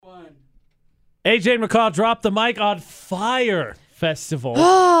AJ and McCall dropped the mic on Fyre Festival.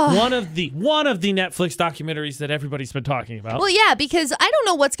 one of the Netflix documentaries that everybody's been talking about. Well, yeah, because I don't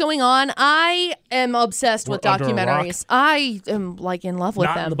know what's going on. I am obsessed with documentaries. I am like in love with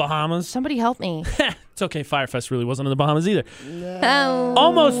them. Not in the Bahamas. Somebody help me. It's okay. Fyre Fest really wasn't in the Bahamas either. No.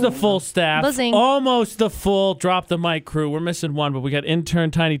 Almost the full staff. Buzzing. Almost the full drop the mic crew. We're missing one, but we got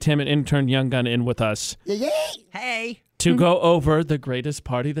intern Tiny Tim and intern Young Gun in with us. Hey. To go over the greatest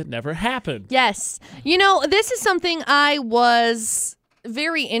party that never happened. Yes. You know, this is something I was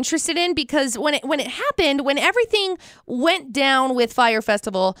very interested in because when it happened, when everything went down with Fyre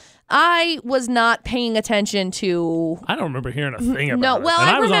Festival, I was not paying attention to... I don't remember hearing a thing about No, it. well, And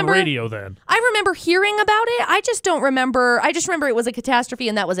I was remember, on radio then. I remember hearing about it. I just don't remember. I just remember it was a catastrophe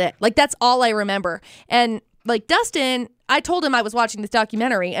and that was it. Like, that's all I remember. And, like, Dustin, I told him I was watching this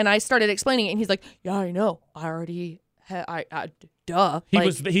documentary and I started explaining it and he's like, yeah, I know. I already... duh.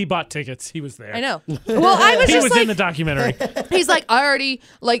 He bought tickets. He was there. I know. Well, I was he just was like, in the documentary. he's like, I already,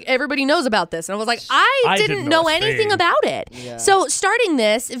 like, everybody knows about this. And I was like, I didn't know anything about it. Yeah. So starting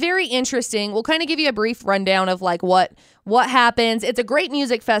this, very interesting. We'll kind of give you a brief rundown of like what happens. It's a great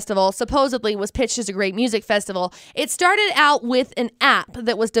music festival. Supposedly was pitched as a great music festival. It started out with an app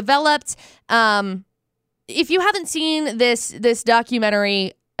that was developed. If you haven't seen this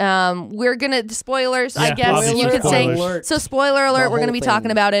documentary, we're gonna spoilers, I guess you could say. Alert. So spoiler alert, we're gonna be thing.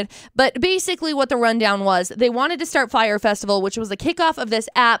 talking about it. But basically, what the rundown was, they wanted to start Fyre Festival, which was the kickoff of this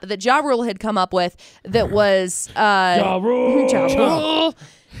app that Ja Rule had come up with. That was Ja Rule. Ja Rule.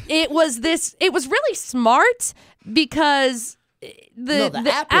 It was really smart because. The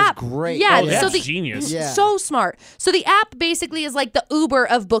app was great. Yeah, Oh, that's so genius. Yeah. So smart. So the app basically is like the Uber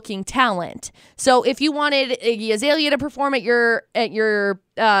of booking talent. So if you wanted Iggy Azalea to perform at your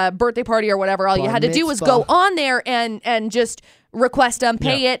birthday party or whatever, all you had to do was go on there and just request them,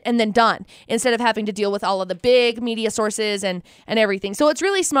 pay it, and then done, instead of having to deal with all of the big media sources and everything. So it's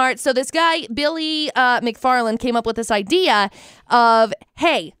really smart. So this guy, Billy McFarland, came up with this idea of,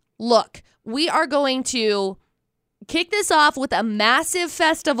 hey, look, we are going to kick this off with a massive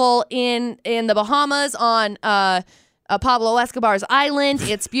festival in the Bahamas on Pablo Escobar's island.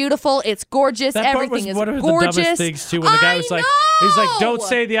 It's beautiful. It's gorgeous. That part Everything was is one of the gorgeous. dumbest things too. When the guy was like, he's like, "Don't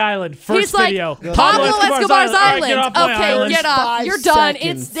say the island." First He's like, video, Pablo Escobar's All right, island. get off my Okay, island. get off. 5 You're done.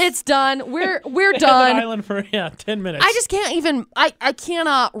 seconds. It's done. We're Have done. an island for 10 minutes. I just can't even. I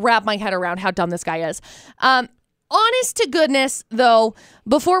cannot wrap my head around how dumb this guy is. Honest to goodness, though,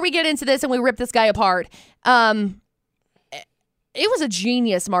 before we get into this and we rip this guy apart, it was a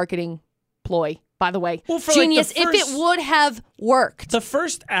genius marketing ploy, by the way. Well, for genius. like If it would have worked. the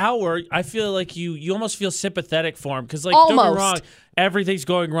first hour, I feel like you almost feel sympathetic for him because, like, don't get me Almost. wrong, everything's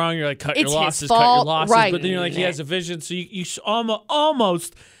going wrong. You're like, cut It's your his losses, cut your fault, losses. right. But then you're like, he has a vision, so you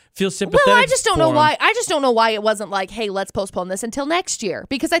almost feel sympathetic. Well, I just don't for know him. why. I just don't know why it wasn't like, hey, let's postpone this until next year.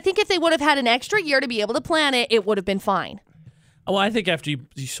 Because I think if they would have had an extra year to be able to plan it, it would have been fine. Well, I think after you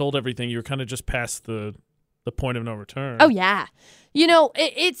sold everything, you were kind of just past the point of no return. Oh yeah, you know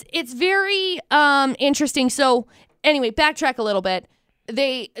it's very interesting. So anyway, backtrack a little bit.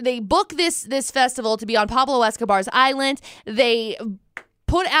 They book this festival to be on Pablo Escobar's island. They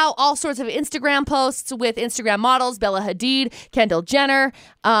put out all sorts of Instagram posts with Instagram models: Bella Hadid, Kendall Jenner,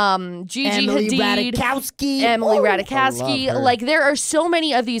 Gigi Emily Hadid, Ratajkowski. Emily Oh, Ratajkowski. I love her. Like, there are so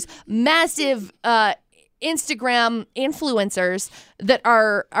many of these massive Instagram influencers that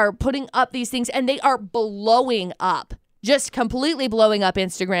are putting up these things, and they are blowing up, just completely blowing up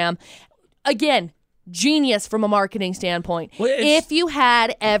Instagram. Again, genius from a marketing standpoint. Well, if you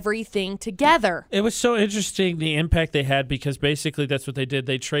had everything together. It was so interesting, the impact they had, because basically that's what they did.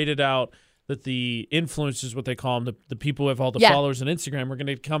 They traded out that the influencers, what they call them, the people who have all the followers on Instagram, were going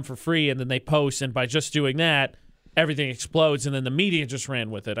to come for free, and then they post, and by just doing that, everything explodes, and then the media just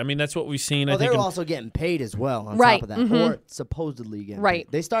ran with it. I mean, that's what we've seen. Well, I think they were also getting paid as well on Right, top of that. mhm. Or supposedly getting Right.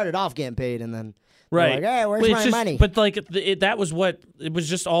 paid. They started off getting paid, and then right. like, hey, where's Well, my it's just- money? But like that was what it was,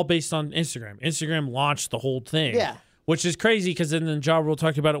 just all based on Instagram. Instagram launched the whole thing. Yeah. Which is crazy because then Ja Rule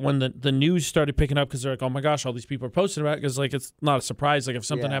talked about it when the news started picking up, because they're like, oh my gosh, all these people are posting about it, because like it's not a surprise. Like if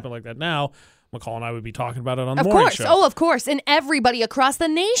something Yeah. happened like that now, McCall and I would be talking about it on the Of morning course. show. Oh, of course. And everybody across the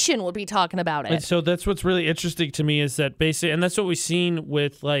nation would be talking about And it. so that's what's really interesting to me, is that basically, and that's what we've seen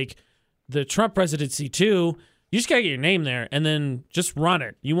with like the Trump presidency too. You just gotta get your name there and then just run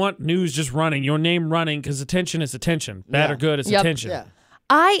it. You want news just running, your name running, because attention is attention. Bad Yeah. or good is Yep. attention. yeah.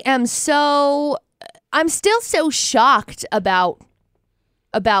 I'm still so shocked about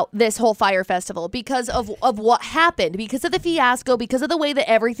about this whole Fyre Festival because of what happened, because of the fiasco, because of the way that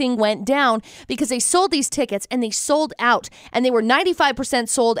everything went down, because they sold these tickets and they sold out, and they were 95%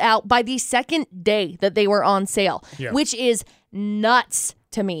 sold out by the second day that they were on sale, which is nuts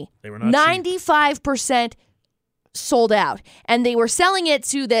to me. They were not 95% sold out, and they were selling it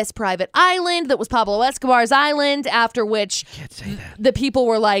to this private island that was Pablo Escobar's island, after which the people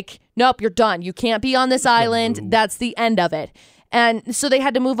were like, nope, you're done. You can't be on this island. That's the end of it. And so they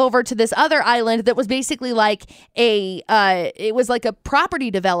had to move over to this other island that was basically like it was like a property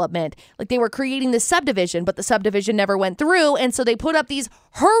development. Like they were creating this subdivision, but the subdivision never went through. And so they put up these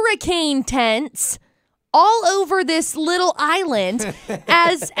hurricane tents all over this little island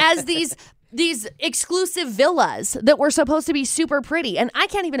as these exclusive villas that were supposed to be super pretty. And I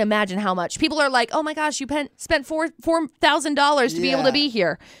can't even imagine how much. People are like, oh my gosh, you spent $4,000 to be able to be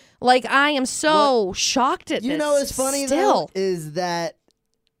here. Like, I am so shocked at this. You know what's funny, though? Is that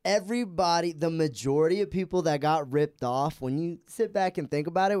everybody, the majority of people that got ripped off, when you sit back and think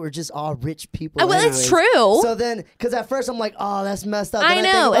about it, were just all rich people. Well, it's true. So then, because at first I'm like, oh, that's messed up. I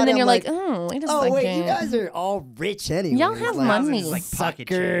know. And then you're like, oh, wait a second. Wait, you guys are all rich anyway. Y'all have money. Like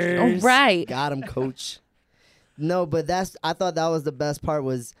suckers. Oh, right. Got him, coach. No, but I thought that was the best part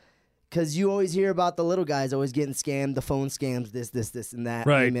was, because you always hear about the little guys always getting scammed, the phone scams, this, and that,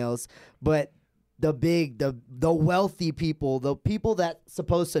 emails. But the wealthy people, the people that's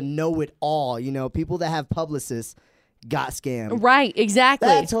supposed to know it all, people that have publicists, got scammed. Right, exactly.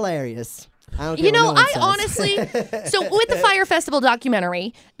 That's hilarious. I don't care what no one says. Honestly, so with the Fyre Festival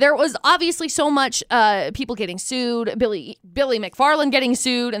documentary, there was obviously so much people getting sued, Billy McFarland getting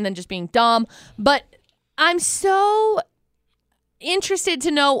sued, and then just being dumb. But I'm so interested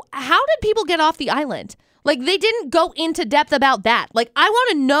to know, how did people get off the island? Like, they didn't go into depth about that. Like, I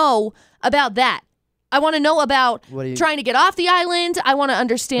want to know about that. I want to know about trying to get off the island. I want to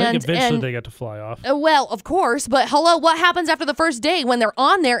understand. I think eventually they got to fly off. Well, of course. But hello, what happens after the first day when they're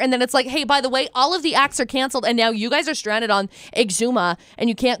on there and then it's like, hey, by the way, all of the acts are canceled and now you guys are stranded on Exuma and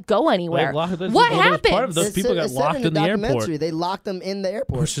you can't go anywhere. What happens? Part of those people got locked in the airport. They locked them in the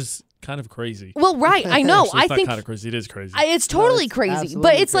airport. Which is kind of crazy. Well, right. I know. Actually, it's not kind of crazy. It is crazy. It's totally crazy.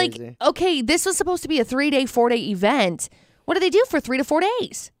 But it's crazy. Like, okay, this was supposed to be a 3-day, 4-day event. What do they do for 3 to 4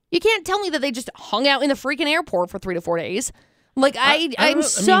 days? You can't tell me that they just hung out in the freaking airport for 3 to 4 days. Like, I'm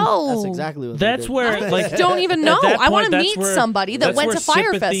so... That's exactly what that's where, like... I don't even know. I want to meet somebody that went to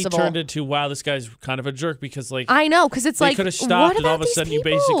Fyre Festival. Turned into, wow, this guy's kind of a jerk because, like... I know, because it's like, they could have stopped and all of a sudden you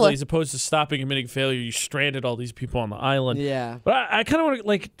basically, as opposed to stopping admitting failure, you stranded all these people on the island. Yeah. But I kind of want to,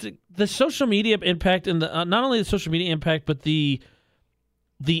 like, the social media impact and the not only the social media impact, but the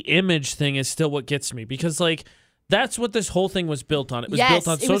image thing is still what gets me because, like... That's what this whole thing was built on. It was built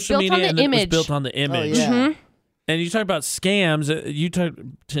on social media and it was built on the image. Oh, yeah. Mm-hmm. And you talk about scams.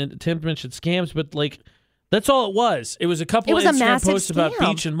 Tim mentioned scams, but like that's all it was. It was a couple of Instagram posts about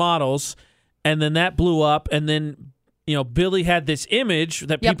beach and models, and then that blew up. And then Billy had this image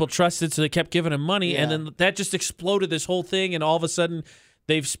that people trusted, so they kept giving him money, and then that just exploded this whole thing. And all of a sudden,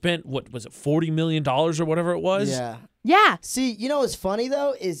 they've spent what was it, $40 million or whatever it was. Yeah. Yeah. See, what's funny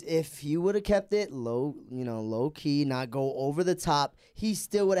though is if you would have kept it low, low key, not go over the top, he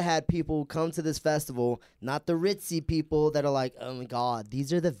still would have had people come to this festival, not the ritzy people that are like, oh my God,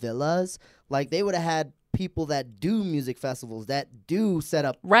 these are the villas. Like they would have had people that do music festivals, that do set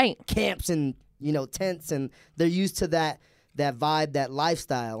up camps and tents, and they're used to that vibe, that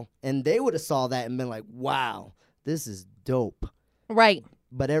lifestyle, and they would have saw that and been like, wow, this is dope. Right.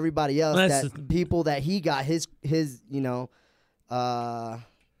 But everybody else, people that he got his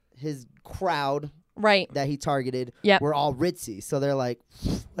crowd that he targeted were all ritzy. So they're like,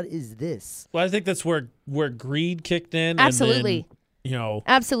 what is this? Well, I think that's where greed kicked in. Absolutely. And then,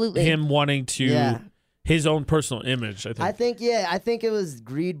 absolutely. Him wanting to his own personal image, I think. I think it was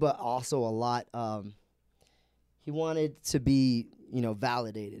greed, but also a lot. He wanted to be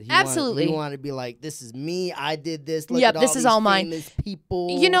validated. Absolutely. He wanted to be like, this is me. I did this. Look at all this is all mine. People.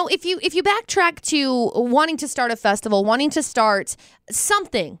 If you backtrack to wanting to start a festival, wanting to start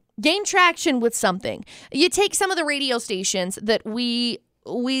something, gain traction with something, you take some of the radio stations that we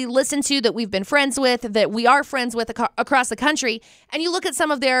listen to, that we've been friends with, that we are friends with across the country, and you look at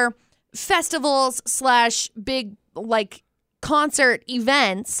some of their festivals / big concert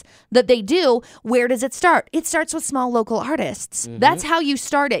events that they do. Where does it start? It starts with small local artists. Mm-hmm. That's how you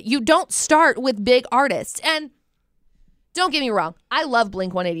start it. You don't start with big artists. And don't get me wrong, I love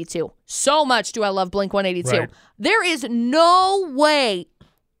Blink-182. So much do I love Blink-182. Right. There is no way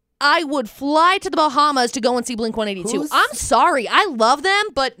I would fly to the Bahamas to go and see Blink-182. I'm sorry. I love them,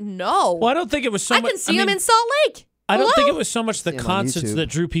 but no. Well, I don't think it was so much. I can see them in Salt Lake. I don't think it was so much the concerts YouTube. that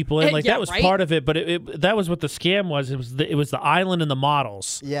drew people in. Like Yeah, that was right? part of it, but that was what the scam was. It was the island and the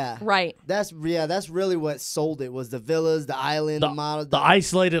models. Yeah. Right. That's really what sold it was the villas, the island, the models. The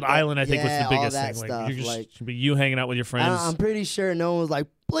isolated island, I think, was the biggest all that thing. stuff. Like, you just be you hanging out with your friends. I'm pretty sure no one was like,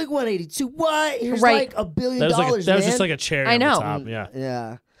 Blink 182, what? Here's Right. like $1 billion, that was man. just like a cherry I on know. the top.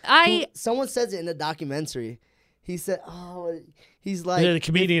 Yeah. Yeah. Someone says it in the documentary. He said, he's like. The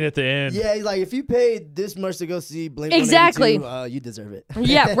comedian at the end. Yeah, he's like, if you paid this much to go see Blink Exactly. 182, you deserve it.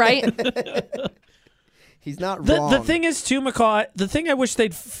 Yeah, right? He's not The wrong. thing is, too, McCall, the thing I wish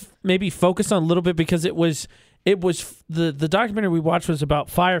they'd maybe focus on a little bit, because it was the documentary we watched was about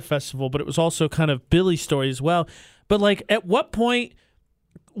Fyre Festival, but it was also kind of Billy's story as well. But like, at what point,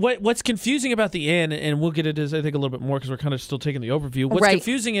 what's confusing about the end, and we'll get into this, I think, a little bit more because we're kind of still taking the overview. What's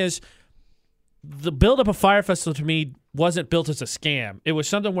confusing is the build-up of Fyre Festival to me wasn't built as a scam. It was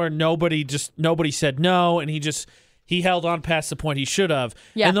something where nobody said no, and he held on past the point he should have.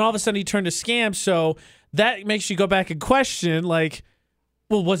 Yeah. And then all of a sudden he turned to scam, so that makes you go back and question, like,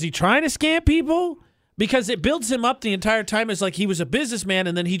 well, was he trying to scam people? Because it builds him up the entire time as like he was a businessman,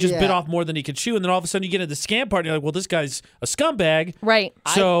 and then he just bit off more than he could chew, and then all of a sudden you get into the scam part, and you're like, well, this guy's a scumbag. Right.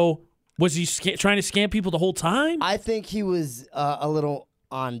 So was he trying to scam people the whole time? I think he was a little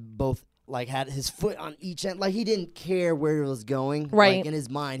on both, like had his foot on each end. Like he didn't care where it was going. Right. Like in his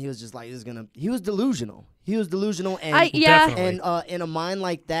mind, he was just like, he was delusional. He was delusional. And, Definitely. and in a mind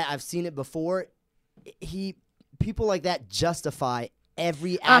like that, I've seen it before, people like that justify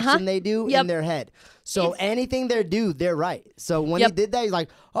every action they do in their head. So anything they do, they're right. So when he did that, he's like,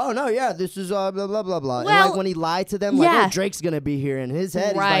 oh, no, yeah, this is blah, blah, blah, blah. Well, and like when he lied to them, like, oh, Drake's going to be here. In his head,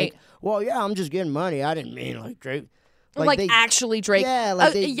 he's Right. like, well, yeah, I'm just getting money. I didn't mean like Drake. Like actually Drake. Yeah,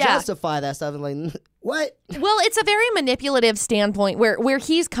 like they justify that stuff and like, what? Well, it's a very manipulative standpoint where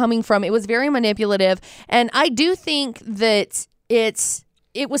he's coming from. It was very manipulative, and I do think that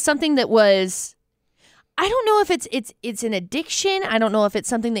it was something that was. I don't know if it's an addiction. I don't know if it's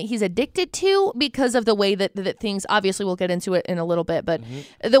something that he's addicted to because of the way that things. Obviously, we'll get into it in a little bit, but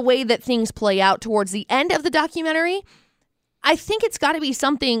the way that things play out towards the end of the documentary, I think it's got to be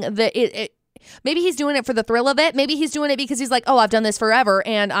something that it. Maybe he's doing it for the thrill of it. Maybe he's doing it because he's like, oh, I've done this forever,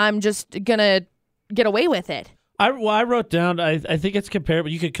 and I'm just gonna get away with it. I wrote down, I think it's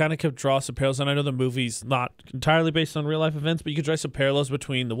comparable. You could kind of draw some parallels, and I know the movie's not entirely based on real life events, but you could draw some parallels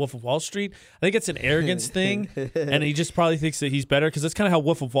between The Wolf of Wall Street. I think it's an arrogance thing, and he just probably thinks that he's better because that's kind of how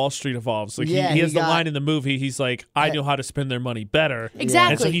Wolf of Wall Street evolves. Like he has the line in the movie. He's like, I know how to spend their money better.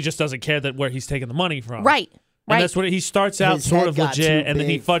 Exactly. And so he just doesn't care that where he's taking the money from. Right. And that's what he starts out His sort head of got legit, too and then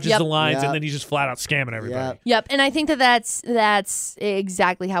he big. fudges the lines, Yep. and then he's just flat out scamming everybody. Yep, and I think that's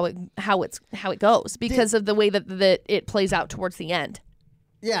exactly how it goes because of the way that it plays out towards the end.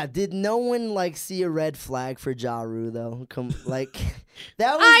 Yeah, did no one like see a red flag for Ja Rule though?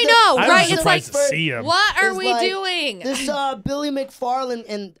 That was I know, I right? was It's surprised like, to see him. what are It's we like doing? This Billy McFarland,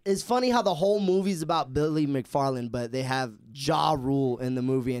 and it's funny how the whole movie's about Billy McFarland, but they have Ja Rule in the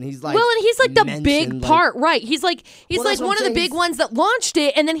movie, and he's like, well, and he's like the big mentioned, part, right? He's like Well, that's what one I'm of the saying. big ones that launched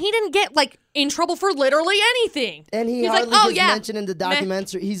it, and then he didn't get like in trouble for literally anything. And he's like, hardly oh, gets yeah. mentioned in the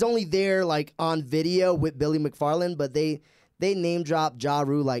documentary. He's only there like on video with Billy McFarland, but they name drop Ja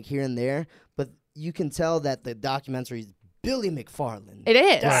Rule like here and there. But you can tell that the documentary is Billy McFarland. It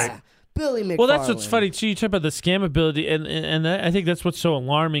is. Right. Billy McFarland. Well, that's what's funny too. You talk about the scamability, and I think that's what's so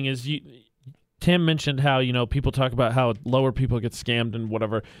alarming is Tim mentioned how people talk about how lower people get scammed and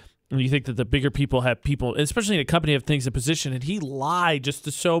whatever, and you think that the bigger people have people, especially in a company, have things in position, and he lied just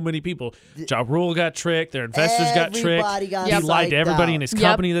to so many people. Ja Rule got tricked, their investors got tricked. He lied to everybody in his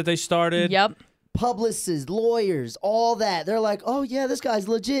company that they started. Yep. Publicists, lawyers, all that. They're like, oh yeah, this guy's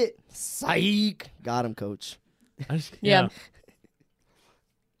legit. Psych. Got him, coach. Yeah.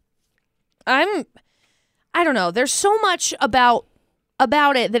 I don't know. There's so much about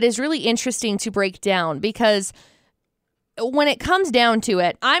it that is really interesting to break down because when it comes down to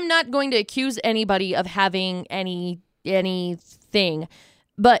it, I'm not going to accuse anybody of having anything,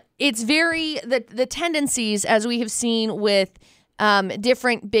 but it's very the tendencies, as we have seen with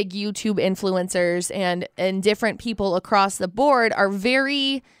different big YouTube influencers and different people across the board, are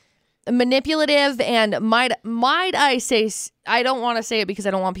very manipulative, and might I say, I don't want to say it because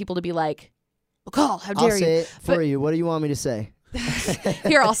I don't want people to be like, McCall, how dare you? I'll say it for you. What do you want me to say?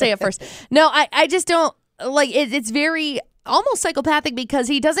 Here, I'll say it first. No, I just don't like it. It's very almost psychopathic because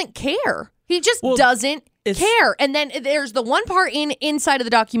he doesn't care. He just doesn't care. And then there's the one part inside of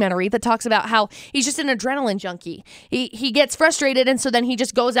the documentary that talks about how he's just an adrenaline junkie. He gets frustrated, and so then he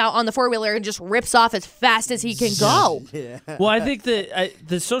just goes out on the 4-wheeler and just rips off as fast as he can go. Yeah. Well, I think that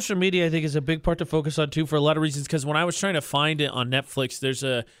the social media, I think, is a big part to focus on too for a lot of reasons. Because when I was trying to find it on Netflix, there's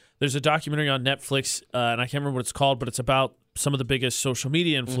a documentary on Netflix, and I can't remember what it's called, but it's about some of the biggest social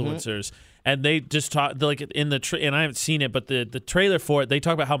media influencers. And they just talk, like in the and I haven't seen it, but the trailer for it, they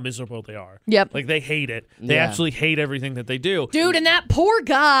talk about how miserable they are. Yep. Like they hate it. They absolutely hate everything that they do. Dude, and that poor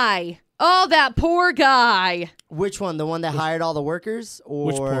guy. Oh, that poor guy. Which one? The one that hired all the workers? Or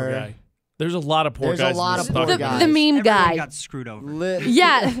which poor guy? There's a lot of poor guys. There's a lot of poor guys. The meme guy. Everyone got screwed over.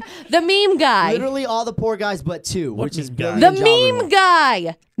 Yeah, the meme guy. Literally all the poor guys but two, which is guy? The meme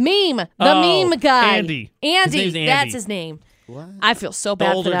guy. Meme guy. Andy. Andy. His name's Andy. That's his name. What? I feel so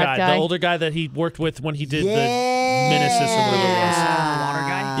bad for that guy. The older guy that he worked with when he did the Menaces or whatever it was. The water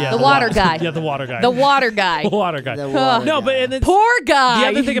guy? Yeah, the water guy. Yeah, the water guy. The water guy. The water guy. The water no, guy. but and then poor guy. the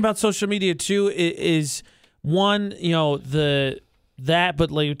other thing about social media too is one, but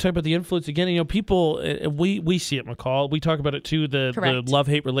like you talk about the influence again. People, we see it, McCall. We talk about it too. The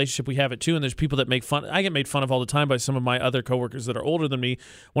love-hate relationship we have it too. And there's people that make fun. I get made fun of all the time by some of my other coworkers that are older than me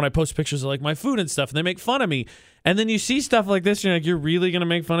when I post pictures of like my food and stuff, and they make fun of me. And then you see stuff like this, you're like, you're really gonna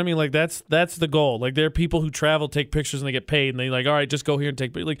make fun of me? Like that's the goal. Like there are people who travel, take pictures, and they get paid, and they like, all right, just go here and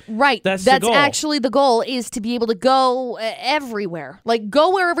take. Like right, that's the the goal. Actually the goal is to be able to go everywhere, like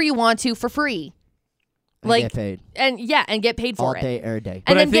go wherever you want to for free. Like get paid. And get paid for all it. day, every day.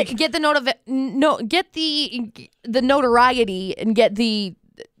 And then get the notoriety and get the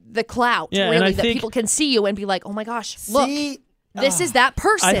clout, really, that people can see you and be like, oh my gosh, look, this is that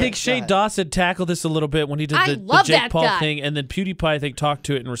person. I think Shane Dawson tackled this a little bit when he did the Jake Paul thing, and then PewDiePie, I think, talked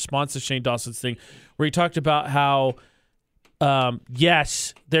to it in response to Shane Dawson's thing, where he talked about how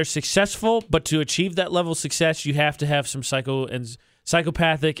yes, they're successful, but to achieve that level of success, you have to have some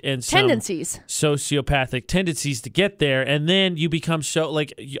psychopathic and some sociopathic tendencies to get there, and then you become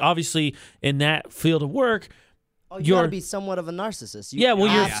obviously in that field of work. You got to be somewhat of a narcissist.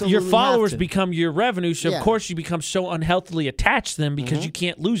 Your followers become your revenue, so of course you become so unhealthily attached to them because you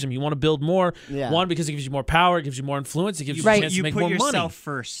can't lose them. You want to build more. Yeah. One, because it gives you more power, it gives you more influence, it gives you a chance to make more money. You put yourself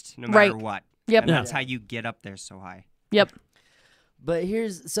first, no matter what. Yep. And that's how you get up there so high. Yep. But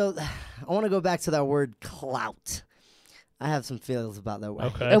I want to go back to that word clout. I have some feelings about that word.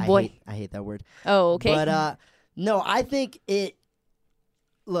 Okay. Oh boy, I hate that word. Oh, okay. But no, I think it.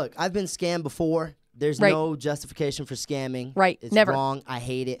 Look, I've been scammed before. There's no justification for scamming. Right. It's Never. wrong. I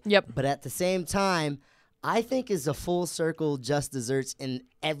hate it. Yep. But at the same time, I think is a full circle just desserts in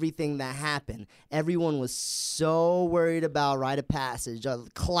everything that happened. Everyone was so worried about rite of passage,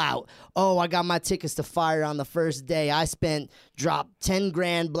 clout. Oh, I got my tickets to Fyre on the first day. I dropped 10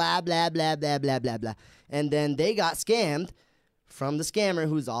 grand, blah, blah, blah, blah, blah, blah, blah. And then they got scammed from the scammer,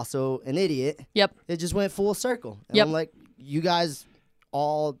 who's also an idiot. Yep. It just went full circle. And I'm like, you guys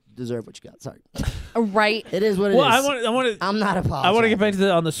all deserve what you got. Sorry. Right. It is what it is. I'm not apologizing. I want to get back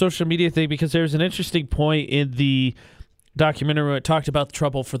to on the social media thing because there's an interesting point in the documentary where it talked about the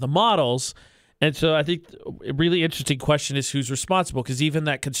trouble for the models. And so I think a really interesting question is who's responsible, because even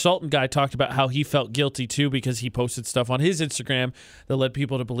that consultant guy talked about how he felt guilty too because he posted stuff on his Instagram that led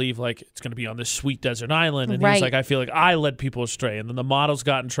people to believe like it's going to be on this sweet desert island. And he was like, I feel like I led people astray. And then the models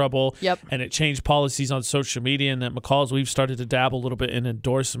got in trouble. Yep. And it changed policies on social media. And at McCall's, we've started to dabble a little bit in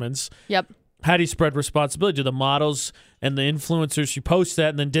endorsements. Yep. How do you spread responsibility? Do the models and the influencers who post that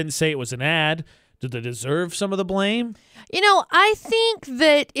and then didn't say it was an ad, do they deserve some of the blame? I think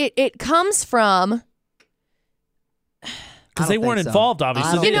that it comes from... Because they weren't involved,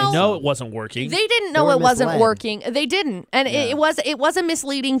 obviously. They didn't know it wasn't working. They didn't know it wasn't working. They didn't. And it was a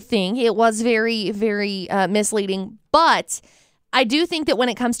misleading thing. It was very, very misleading. But I do think that when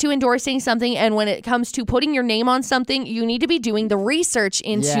it comes to endorsing something and when it comes to putting your name on something, you need to be doing the research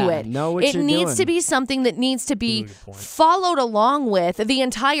into it. Know what it you're needs doing. to be something that needs to be followed along with the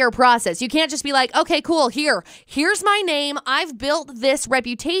entire process. You can't just be like, okay, cool, here's my name. I've built this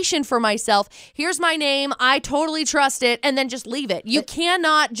reputation for myself. Here's my name. I totally trust it. And then just leave it. You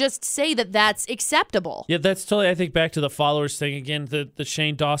cannot just say that that's acceptable. Yeah, that's totally, I think, back to the followers thing. Again, the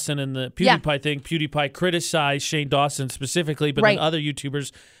Shane Dawson and the PewDiePie thing. PewDiePie criticized Shane Dawson specifically, but then other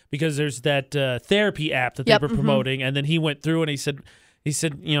YouTubers, because there's that therapy app that they were promoting, and then he went through and he said,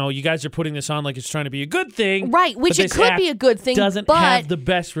 you guys are putting this on like it's trying to be a good thing. Right, which it could be a good thing, doesn't but have the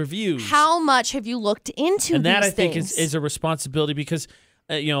best reviews. How much have you looked into and these that, I think, things? is a responsibility because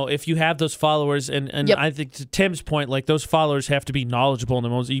if you have those followers, and Yep. I think to Tim's point, like those followers have to be knowledgeable in the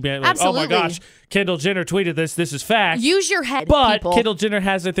most. Like, Absolutely. oh my gosh, Kendall Jenner tweeted this. This is fact. Use your head, But people. Kendall Jenner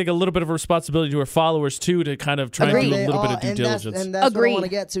has, I think, a little bit of a responsibility to her followers too, to kind of try and do a little bit of due diligence. And that's what I Agreed. want to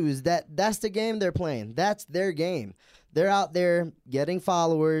get to is that's the game they're playing. That's their game. They're out there getting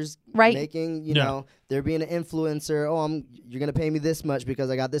followers, Right. making, they're being an influencer. Oh, you're going to pay me this much because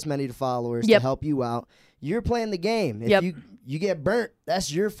I got this many followers Yep. to help you out. You're playing the game. If Yep. you get burnt,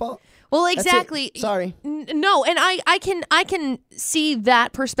 that's your fault. Well, That's it. exactly. Sorry. No, and I can see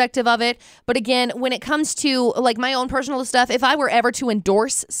that perspective of it. But again, when it comes to like my own personal stuff, if I were ever to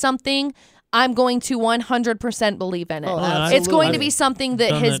endorse something, I'm going to 100% believe in it. Oh, It's absolutely. going to be something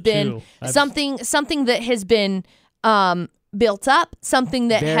that done has that been too. something that has been built up, something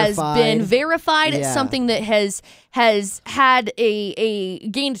that has been verified, Yeah. something that has had a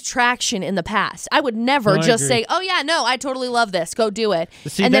gained traction in the past. I would never No, I just agree. say, "Oh yeah, no, I totally love this. Go do it,"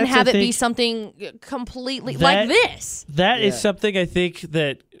 See, and then that's, have I it be think- something completely That- like this. That is Yeah. something I think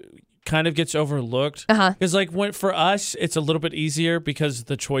that kind of gets overlooked. Because like for us, it's a little bit easier because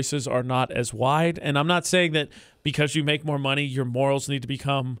the choices are not as wide. And I'm not saying that because you make more money, your morals need to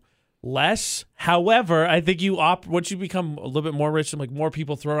become less. However, I think once you become a little bit more rich and like more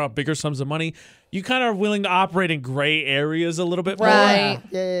people throw out bigger sums of money, you kind of are willing to operate in gray areas a little bit Right.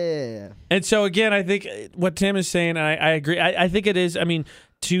 more. Yeah. And so again, I think what Tim is saying, I agree. I think it is. I mean,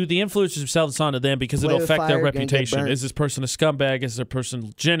 to the influencers themselves, it's on to them because Play it'll with affect their fire, gonna get reputation. burnt. Is this person a scumbag? Is this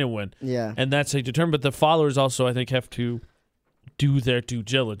person genuine? Yeah. And that's how you determine. But the followers also, I think, have to do their due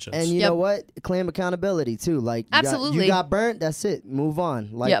diligence. And you Yep. know what? Claim accountability too. Like Absolutely. you got burnt. That's it. Move on.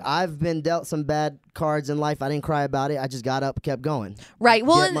 Like Yep. I've been dealt some bad cards in life. I didn't cry about it. I just got up, kept going. Right.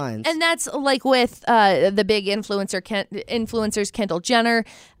 Well, Get mines. and that's like with the big influencers, Kendall Jenner,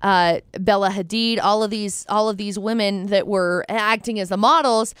 Bella Hadid, all of these women that were acting as the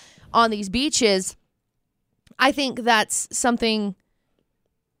models on these beaches. I think that's something.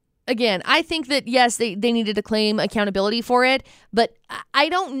 Again, I think that, yes, they needed to claim accountability for it, but I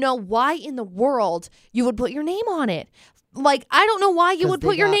don't know why in the world you would put your name on it. Like, I don't know why you 'Cause would they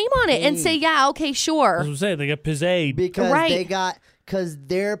put your got name on it and say, paid. yeah, okay, sure. That's what I'm saying. They got pizzade. Because Right. because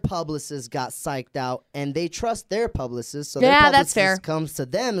their publicist got psyched out and they trust their publicist. So Yeah, their that's publicist fair. comes to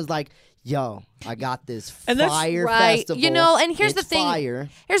them is like, yo, I got this And that's- fire Right. festival. You know, and here's It's the thing. Fire.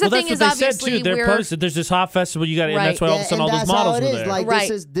 Here's the Well, thing that's is what they said obviously too. They're we're posted. There's this hot festival you got, and that's why all of a sudden all and those that's models how it were is. there. Like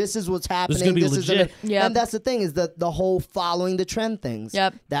Right. this is what's happening. gonna be This is legit. Yep. And that's the thing is the whole following the trend things.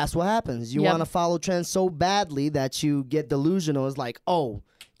 Yep. That's what happens. You Yep. want to follow trends so badly that you get delusional. It's like, oh,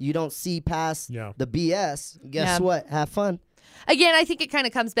 you don't see past Yeah. the BS. Guess Yeah. what? Have fun. Again, I think it kind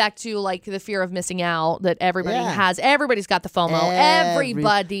of comes back to like the fear of missing out that everybody Yeah. has. Everybody's got the FOMO.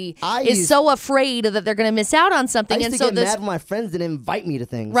 Everybody I is used- so afraid that they're going to miss out on I something. used And to so get this mad when my friends didn't invite me to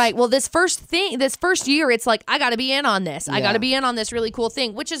things. right. Well, this first year, it's like I got to be in on this. I got Yeah. to be in on this really cool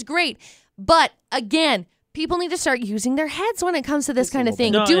thing, which is great. But again, people need to start using their heads when it comes to this kind of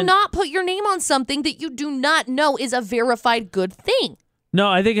thing. No, Do and- not put your name on something that you do not know is a verified good thing. No,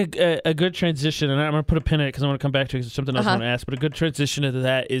 I think a good transition, and I'm going to put a pin in it because I want to come back to it 'cause it's something else I Uh-huh. want to ask, but a good transition into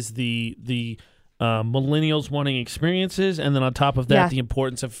that is the millennials wanting experiences, and then on top of that, Yeah. the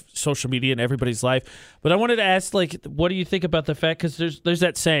importance of social media in everybody's life. But I wanted to ask, like, what do you think about the fact, because there's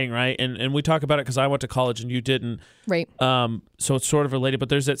that saying, right, and we talk about it because I went to college and you didn't, Right. so it's sort of related, but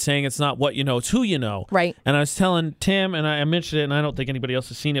there's that saying, it's not what you know, it's who you know. Right. And I was telling Tim, and I mentioned it, and I don't think anybody else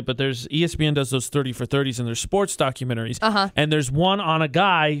has seen it, but there's ESPN does those 30 for 30s, and there's sports documentaries. Uh-huh. And there's one on a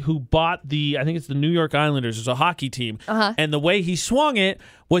guy who bought I think it's the New York Islanders. It's a hockey team. Uh-huh. And the way he swung it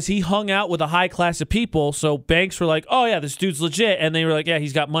was he hung out with a high class of people. So banks were like, oh, yeah, this dude's legit. And they were like, yeah,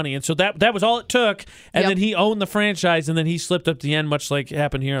 he's got money. And so that was all it took. And Yep. then he owned the franchise, and then he slipped up the end, much like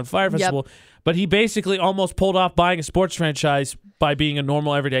happened here on Fyre Festival. But he basically almost pulled off buying a sports franchise by being a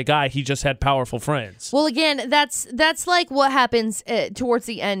normal everyday guy. He just had powerful friends. Well, again, that's like what happens towards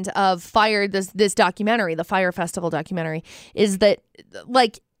the end of Fyre. This documentary, the Fyre Festival documentary, is that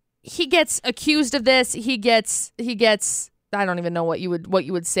like he gets accused of this. He gets. I don't even know what you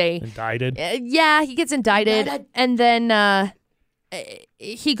would say. Indicted. Yeah, he gets indicted, and then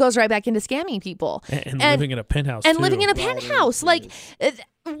he goes right back into scamming people And living in a penthouse, and too. living in a penthouse. Like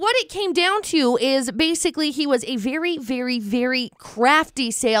what it came down to is basically he was a very, very, very crafty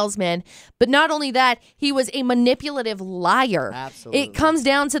salesman. But not only that, he was a manipulative liar. Absolutely. It comes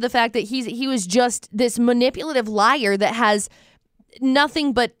down to the fact that he was just this manipulative liar that has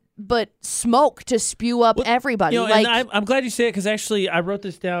nothing but smoke to spew up everybody. And I'm glad you say it because actually I wrote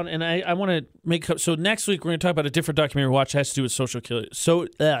this down and I want to make so next week we're going to talk about a different documentary we watch that has to do with social killers.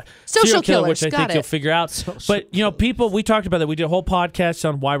 Serial killer, which I think you'll figure out. But people, we talked about that. We did a whole podcast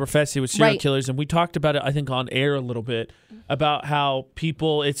on why we're fascinated with serial killers, and we talked about it I think on air a little bit about how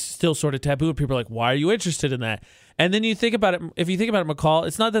people it's still sort of taboo. People are like, why are you interested in that? And then you think about it. If you think about it, McCall,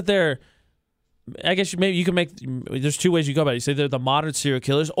 it's not that they're. I guess maybe you can make. There's two ways you go about it. You say they're the modern serial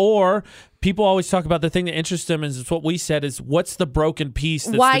killers, or people always talk about the thing that interests them is what we said is what's the broken piece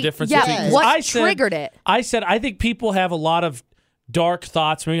that's the difference. Yeah, what triggered it? I said I think people have a lot of dark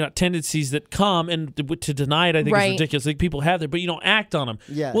thoughts, maybe not tendencies that come, and to deny it I think is ridiculous. I think people have them, but you don't act on them.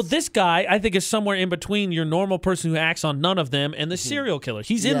 Yes. Well, this guy I think is somewhere in between your normal person who acts on none of them and the serial killer.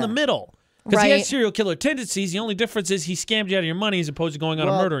 He's in the middle. Because he has serial killer tendencies. The only difference is he scammed you out of your money as opposed to going on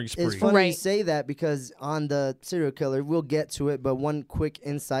a murdering spree. It's funny you say that because on the serial killer, we'll get to it, but one quick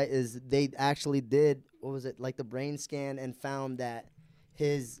insight is they actually did, the brain scan and found that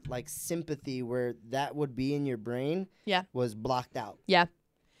his sympathy where that would be in your brain was blocked out. Yeah.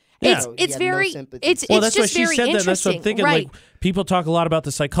 It's very it's that's just why she very said that. That's what I'm interesting. thinking. Like people talk a lot about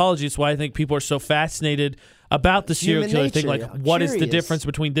the psychology. It's why I think people are so fascinated about the serial killer thing. Like, what is the difference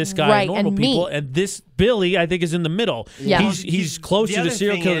between this guy and normal people? And this Billy, I think, is in the middle. Yeah, he's closer to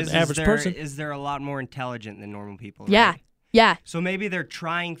serial killer than the average person. Is they're a lot more intelligent than normal people? Yeah, right? yeah. So maybe they're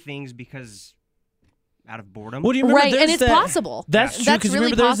trying things because. Out of boredom, well, do you remember and it's possible. That's true because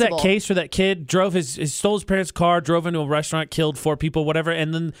remember there was that case where that kid drove stole his parents' car, drove into a restaurant, killed 4 people, whatever,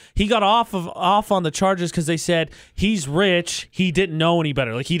 and then he got off on the charges because they said he's rich, he didn't know any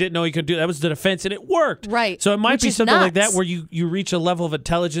better, like he didn't know he could do that. Was the defense, and it worked. Right. So it might be something like that where you reach a level of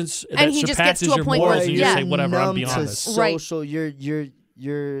intelligence that he surpasses just gets to a your point morals, where and you just say whatever. I'm be honest. Social,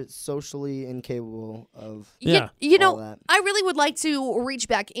 you're socially incapable of all that. I really would like to reach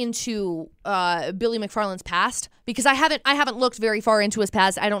back into Billy McFarland's past because I haven't looked very far into his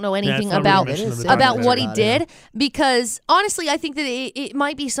past. I don't know anything about what he did because honestly I think that it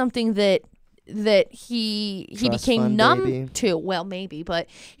might be something that he became numb to. Well, maybe, but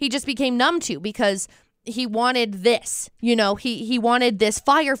he just became numb to because he wanted this, he wanted this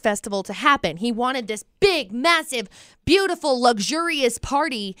Fyre festival to happen. He wanted this big, massive, beautiful, luxurious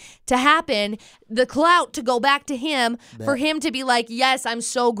party to happen, the clout to go back to him, for him to be like, yes, I'm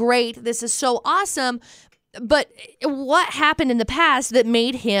so great. This is so awesome. But what happened in the past that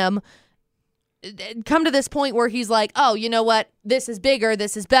made him come to this point where he's like, oh, you know what? This is bigger.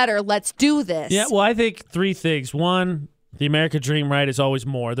 This is better. Let's do this. Yeah, well, I think 3 things. 1, the American dream, right, is always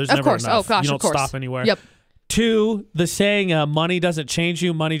more. There's never enough. Oh, gosh, you don't stop anywhere. Yep. 2, the saying, money doesn't change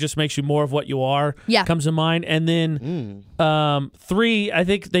you, money just makes you more of what you are, comes to mind. And then 3, I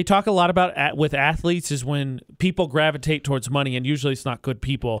think they talk a lot about with athletes is when people gravitate towards money, and usually it's not good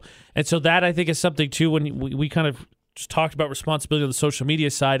people. And so that, I think, is something, too, when we kind of just talked about responsibility on the social media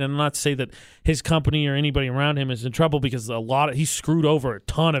side, and I'm not to say that his company or anybody around him is in trouble because he screwed over a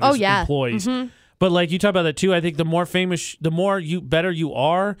ton of his employees. Mm-hmm. But like you talk about that too, I think the more famous, the more better you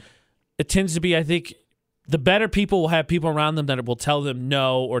are, it tends to be, I think, the better people will have people around them that will tell them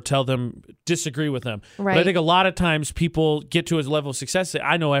no or tell them disagree with them. Right. But I think a lot of times people get to a level of success that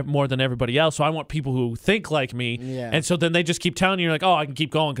I know more than everybody else, so I want people who think like me. Yeah. And so then they just keep telling you, like, oh, I can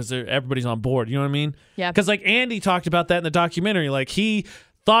keep going because everybody's on board. You know what I mean? Yeah. Because like Andy talked about that in the documentary. Like he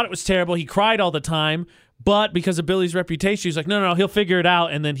thought it was terrible. He cried all the time. But because of Billy's reputation, he's like, no, he'll figure it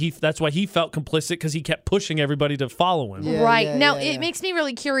out. And then that's why he felt complicit because he kept pushing everybody to follow him. Yeah, right. Now, it makes me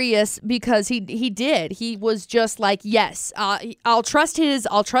really curious because he did. He was just like, yes, I'll trust his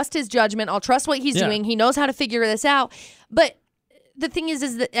judgment. I'll trust what he's doing. He knows how to figure this out. But the thing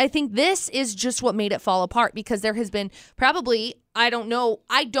is that I think this is just what made it fall apart because there has been probably, I don't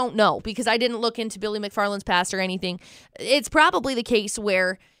know because I didn't look into Billy McFarland's past or anything. It's probably the case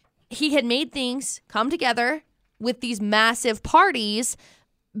where he had made things come together with these massive parties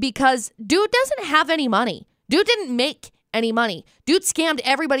because dude doesn't have any money. Dude didn't make any money. Dude scammed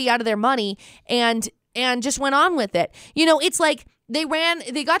everybody out of their money and just went on with it. It's like they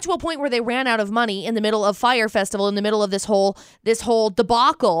got to a point where they ran out of money in the middle of Fyre Festival, in the middle of this whole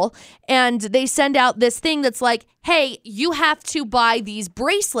debacle, and they send out this thing that's like, hey, you have to buy these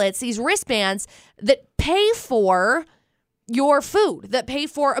bracelets, these wristbands that pay for your food, that pay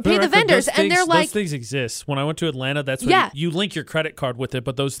the vendors, and they're like, those things exist. When I went to Atlanta, that's what you link your credit card with it,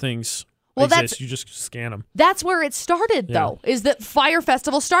 but those things exist. You just scan them. That's where it started, though, is that Fyre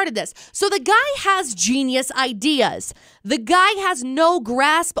Festival started this. So the guy has genius ideas. The guy has no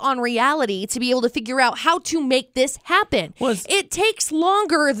grasp on reality to be able to figure out how to make this happen. It takes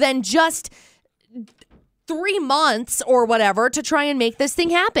longer than just 3 months or whatever to try and make this thing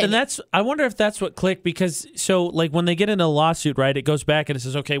happen. And I wonder if that's what clicked, because so like when they get in a lawsuit, right, it goes back and it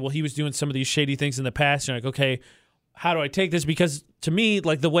says, okay, well, he was doing some of these shady things in the past. And you're like, okay, how do I take this? Because to me,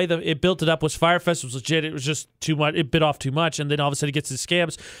 like the way that it built it up was Fyre Fest was legit. It was just too much. It bit off too much. And then all of a sudden he gets his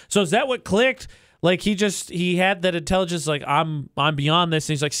scams. So is that what clicked? Like he had that intelligence, like I'm beyond this,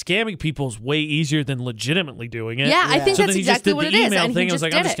 and he's like scamming people is way easier than legitimately doing it. Yeah, I think so that's then he exactly just what did it the is. email And thing. he I was just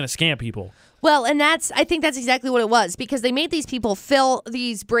like, did I'm just it. gonna scam people. Well, and I think that's exactly what it was, because they made these people fill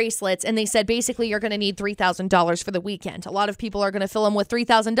these bracelets, and they said basically you're going to need $3,000 for the weekend. A lot of people are going to fill them with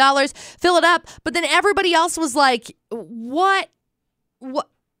 $3,000, fill it up, but then everybody else was like, what?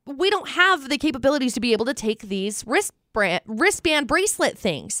 We don't have the capabilities to be able to take these wristband bracelet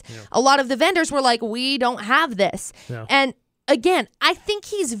things. Yeah. A lot of the vendors were like, we don't have this. Yeah. And again, I think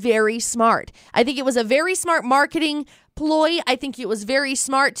he's very smart. I think it was a very smart marketing ploy. I think it was very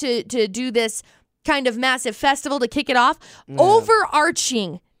smart to do this kind of massive festival to kick it off. Yeah.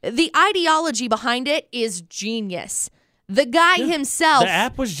 Overarching, the ideology behind it is genius. The guy himself. The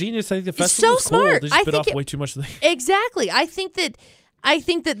app was genius. I think the festival was smart. Cool. They just bit off way too much. Exactly. I think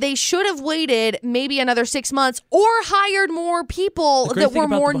that they should have waited maybe another 6 months or hired more people that were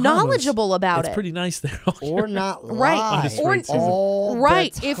more knowledgeable about it. It's pretty nice there. Or not right. All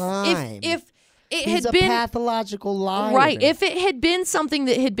right. The time. If it He's had been a pathological liar. Right. If it had been something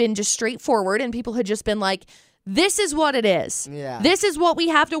that had been just straightforward and people had just been like, this is what it is. Yeah. This is what we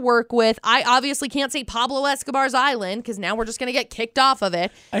have to work with. I obviously can't say Pablo Escobar's Island because now we're just going to get kicked off of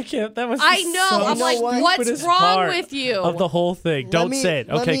it. I can't. That was I know. So I'm like, what's wrong with you? Of the whole thing. Don't say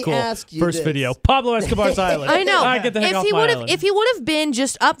it. Okay, cool. First this. video. Pablo Escobar's Island. I know. I get the heck off my island. If he would have been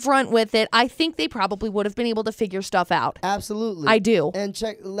just upfront with it, I think they probably would have been able to figure stuff out. Absolutely. I do. And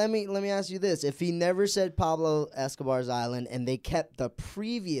let me ask you this. If he never said Pablo Escobar's Island and they kept the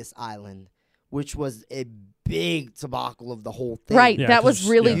previous island, which was a big debacle of the whole thing. Right. Yeah, that was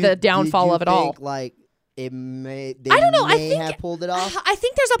really the downfall of it all. Like they I don't know. have pulled it off. I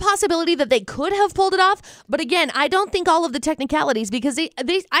think there's a possibility that they could have pulled it off, but again, I don't think all of the technicalities, because I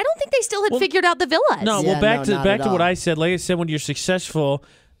don't think they still had figured out the villas. No, well, back to what I said. Like I said, when you're successful,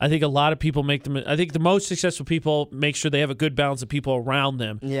 I think a lot of people make them. I think the most successful people make sure they have a good balance of people around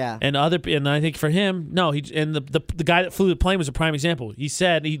them. Yeah. And I think for him, no, the guy that flew the plane was a prime example. He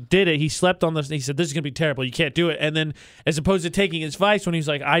said he did it. He slept on this. He said this is gonna be terrible. You can't do it. And then, as opposed to taking his advice, when he's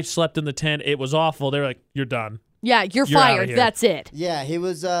like, I slept in the tent, it was awful. They're like, you're done. Yeah, you're fired. That's it. Yeah, he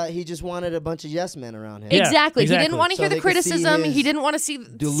was. He just wanted a bunch of yes men around him. Yeah, exactly. He didn't want to hear the criticism. He didn't want to see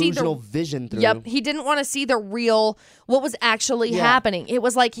delusional vision through. Yep. He didn't want to see what was actually happening. It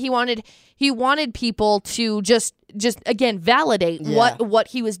was like he wanted people to just again validate what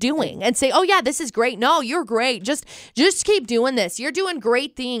he was doing and say, oh yeah, this is great. No, you're great. Just keep doing this. You're doing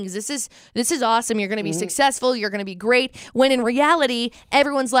great things. This is awesome. You're going to be successful. You're going to be great. When in reality,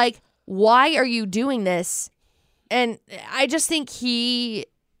 everyone's like, why are you doing this? And I just think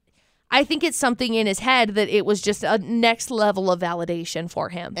I think it's something in his head that it was just a next level of validation for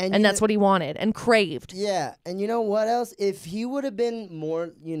him. And that's what he wanted and craved. Yeah. And you know what else? If he would have been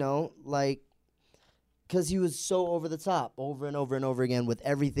more, like, because he was so over the top over and over and over again with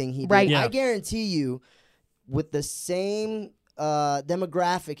everything he did. Right. Yeah. I guarantee you, with the same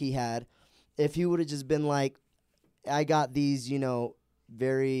demographic he had, if he would have just been like, I got these,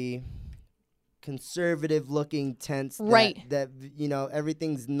 very conservative looking tents that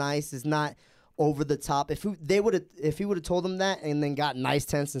everything's nice, is not over the top. If he would have told them that and then got nice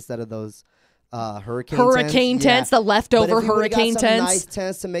tents instead of those hurricane tents, the leftover hurricane got tents, nice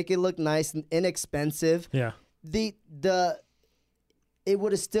tents to make it look nice and inexpensive. Yeah. It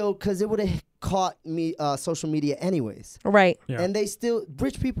would have still, because it would have caught me social media anyways. Right. Yeah. And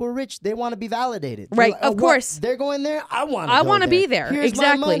rich people are rich. They want to be validated. Right. Like, of course. They're going there. I want to be there. Here's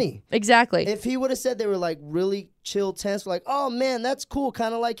exactly. my money. Exactly. If he would have said they were like really chill tents, like, oh man, that's cool,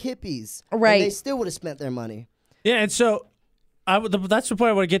 kind of like hippies. Right. And they still would have spent their money. Yeah. And so that's the point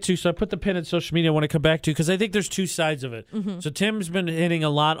I want to get to. So I put the pin in social media I want to come back to, because I think there's two sides of it. Mm-hmm. So Tim's been hitting a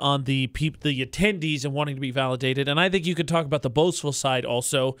lot on the attendees and wanting to be validated. And I think you could talk about the boastful side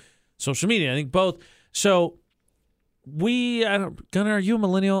also, social media. I think both. So Gunnar, are you a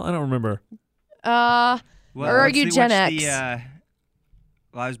millennial? I don't remember. Or are you Gen X? I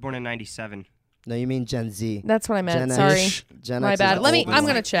was born in 97. No, you mean Gen Z. That's what I meant. Gen Sorry. X. Gen My X bad. I'm old.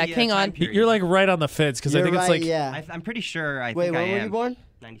 going to check. Hang on. You're like right on the fence, because I think it's like. Yeah. I'm pretty sure. Wait, think when I am. were you born?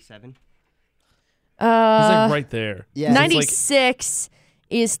 97. He's like right there. Yeah. 96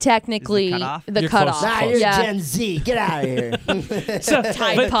 is technically the You're cutoff. close. Nah, you're Gen Z. Get out of here. So,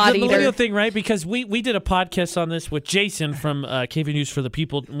 Tide Pod the eater. millennial thing, right? Because we did a podcast on this with Jason from KV News for the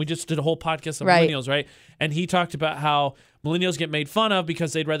People, and we just did a whole podcast on millennials, right? And he talked about how millennials get made fun of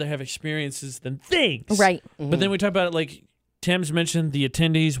because they'd rather have experiences than things. Right. But then we talk about it like Tim's mentioned the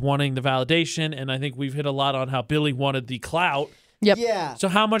attendees wanting the validation, and I think we've hit a lot on how Billy wanted the clout. Yep. Yeah. So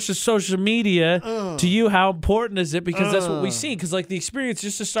how much is social media to you? How important is it? Because that's what we see. Because like the experience,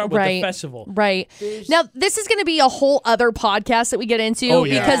 just to start with the festival. Right. Now, this is going to be a whole other podcast that we get into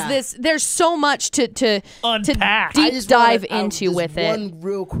because there's so much to Unpack. deep dive into with it. One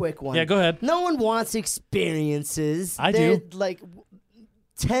real quick one. Yeah, go ahead. No one wants experiences. I They're do. Like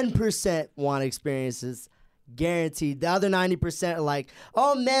 10% want experiences. Guaranteed. The other 90% are like,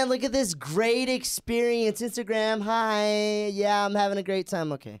 oh man, look at this great experience. Instagram, hi. Yeah, I'm having a great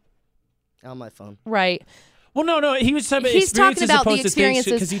time. Okay. On my phone. Right. Well, no. He was talking about He's talking about the opposed to things, 'cause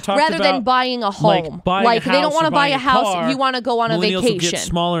experiences he talked rather about, than buying a home. buying like a they don't house want or to buy buying a house. car. You want to go on a Millennials vacation. will get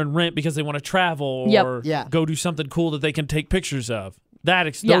smaller and rent because they want to travel or go do something cool that they can take pictures of. Those No,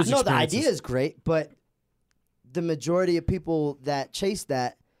 experiences. the idea is great, but the majority of people that chase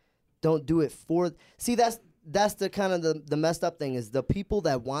that don't do it for. See, that's the kind of the messed up thing is the people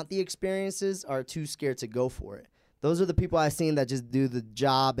that want the experiences are too scared to go for it. Those are the people I've seen that just do the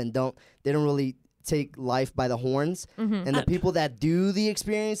job and don't really take life by the horns. Mm-hmm. And the people that do the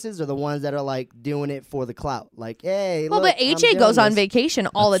experiences are the ones that are like doing it for the clout. Like, hey, well, look, but AJ goes on vacation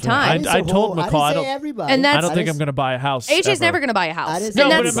all the time. I told McCall, I didn't say everybody. And I don't think I'm going to buy a house. AJ's ever. never going to buy a house. I didn't And say No,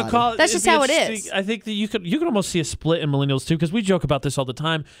 but everybody. at McCall, that's it'd just be how it interesting. is. I think that you could almost see a split in millennials too, because we joke about this all the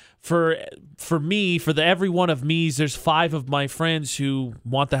time. For me, for the every one of me's, there's 5 of my friends who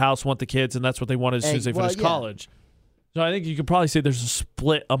want the house, want the kids, and that's what they want as soon as they finish college. So I think you could probably say there's a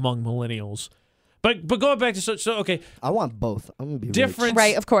split among millennials. But going back to so okay, I want both. I'm gonna be difference,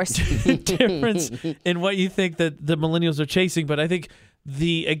 Right, of course. difference in what you think that the millennials are chasing. But I think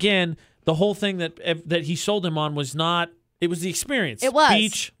the whole thing that he sold him on was not. It was the experience. It was.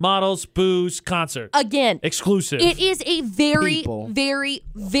 Beach, models, booze, concert. Again, Exclusive. it is a very, People. very,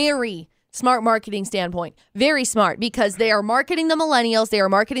 very smart marketing standpoint. Very smart because they are marketing the millennials. They are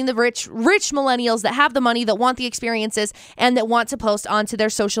marketing the rich millennials that have the money, that want the experiences, and that want to post onto their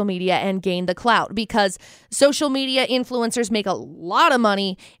social media and gain the clout. Because social media influencers make a lot of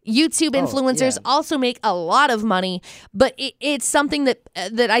money. YouTube influencers also make a lot of money. But it's something that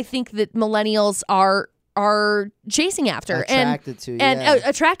I think that millennials are chasing after Attracted to, and yeah.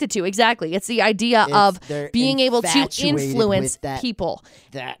 Attracted to, exactly. It's the idea of they're being able to infatuated influence with that. people.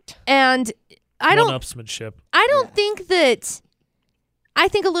 That. And I don't One-upsmanship. think that. I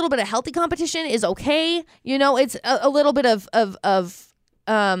think a little bit of healthy competition is okay. You know, it's a little bit of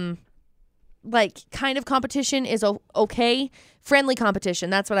like kind of competition is okay. Friendly competition.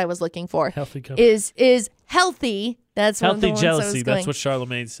 That's what I was looking for. Healthy competition. Is healthy. That's one of the Healthy ones I was jealousy. going. That's what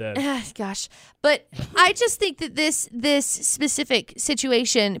Charlemagne said. Gosh, but I just think that this specific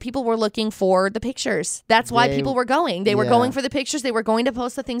situation, people were looking for the pictures. That's why people were going. They were going for the pictures. They were going to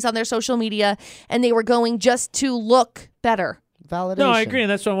post the things on their social media, and they were going just to look better. Validation. No, I agree,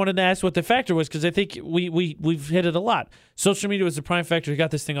 and that's why I wanted to ask what the factor was, because I think we've hit it a lot. Social media was the prime factor who got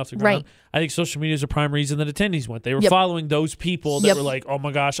this thing off the ground. Right. I think social media is a prime reason that attendees went. They were following those people that were like, oh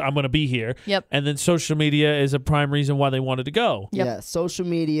my gosh, I'm going to be here. Yep. And then social media is a prime reason why they wanted to go. Yep. Yeah, social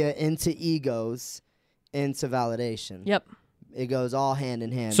media into egos, into validation. Yep. It goes all hand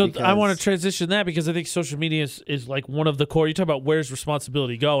in hand. So I want to transition that because I think social media is like one of the core. You talk about where's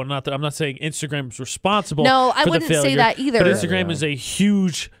responsibility go, and not that I'm not saying Instagram is responsible. No, I for wouldn't the failure, say that either. But Instagram is a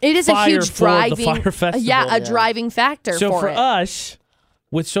huge. It is a huge driving. The Fyre Festival. Yeah, a driving factor. So for it. us,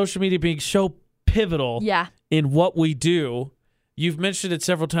 with social media being so pivotal in what we do, you've mentioned it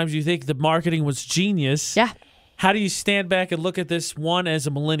several times. You think the marketing was genius. Yeah. How do you stand back and look at this, 1, as a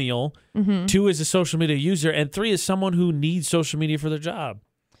millennial, 2, as a social media user, and 3, as someone who needs social media for their job?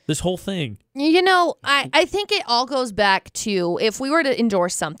 This whole thing. You know, I think it all goes back to, if we were to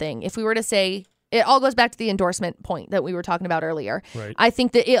endorse something, if we were to say, it all goes back to the endorsement point that we were talking about earlier. Right. I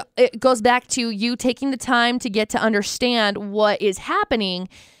think that it goes back to you taking the time to get to understand what is happening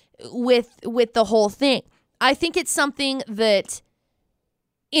with the whole thing. I think it's something that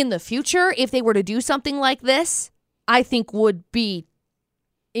in the future, if they were to do something like this, I think would be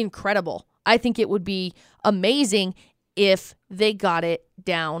incredible. I think it would be amazing if they got it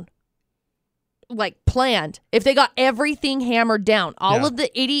down, like planned. If they got everything hammered down, all of the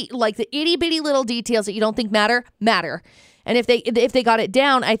itty bitty little details that you don't think matter. And if they got it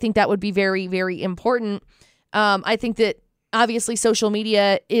down, I think that would be very, very important. I think that obviously social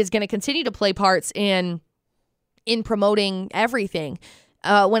media is going to continue to play parts in promoting everything.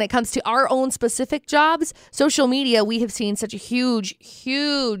 when it comes to our own specific jobs, social media, we have seen such a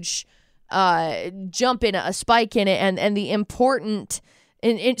huge jump in a spike in it, and the important.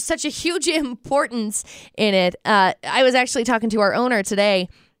 And such a huge importance in it. I was actually talking to our owner today,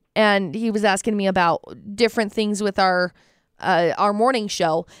 and he was asking me about different things with our morning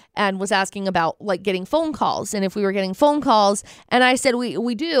show, and was asking about like getting phone calls and if we were getting phone calls. And I said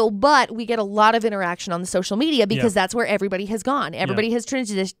we do, but we get a lot of interaction on the social media because that's where everybody has gone. Everybody has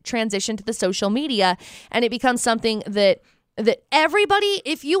transitioned to the social media, and it becomes something that everybody,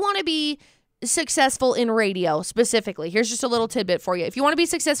 if you want to be successful in radio specifically, here's just a little tidbit for you. If you want to be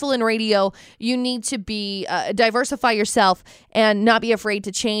successful in radio, you need to be diversify yourself and not be afraid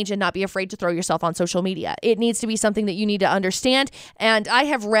to change and not be afraid to throw yourself on social media. It needs to be something that you need to understand. And I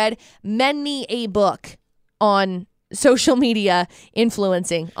have read many a book on social media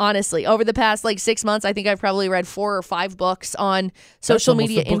influencing, honestly. Over the past 6 months, I think I've probably read 4 or 5 books on social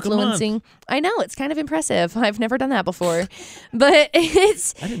media influencing. I know, it's kind of impressive. I've never done that before. But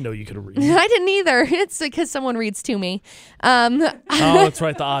I didn't know you could read. I didn't either. It's because someone reads to me. Oh, that's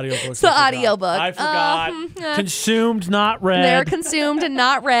right, the audiobook. It's the audiobook. I forgot. Consumed, not read. They're consumed and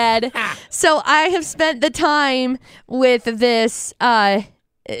not read. So I have spent the time with this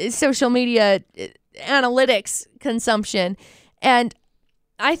social media analytics consumption, and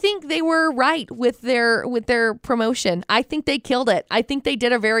I think they were right with their promotion. I think they killed it. I think they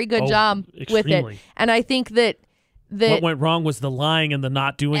did a very good job with it, and I think that what went wrong was the lying and the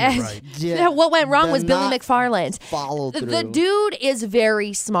not doing it right. Yeah, what went wrong was Billy McFarland. Follow through. The dude is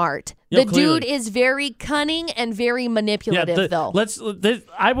very smart. Yeah, the dude is very cunning and very manipulative, though.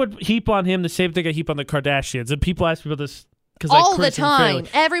 I would heap on him the same thing I heap on the Kardashians, and people ask me about this. All the time.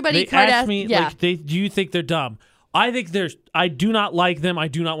 Everybody ask me, do you think they're dumb? I think I do not like them. I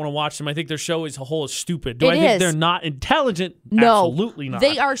do not want to watch them. I think their show as a whole is stupid. Do I think they're not intelligent? No. Absolutely not.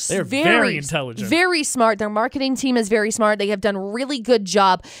 They're very intelligent. Very smart. Their marketing team is very smart. They have done a really good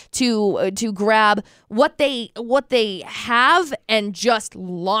job to grab what they have and just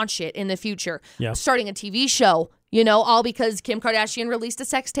launch it in the future. Yeah. Starting a TV show, all because Kim Kardashian released a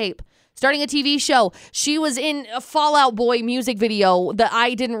sex tape. Starting a TV show. She was in a Fall Out Boy music video that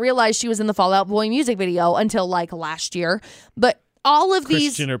I didn't realize she was in the Fall Out Boy music video until last year. But all of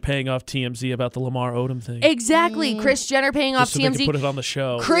Kris Jenner paying off TMZ about the Lamar Odom thing. Exactly. Kris Jenner paying off so TMZ. They could put it on the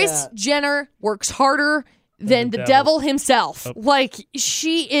show. Kris Jenner works harder than the devil himself.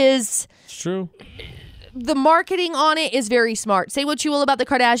 She is. It's true. The marketing on it is very smart. Say what you will about the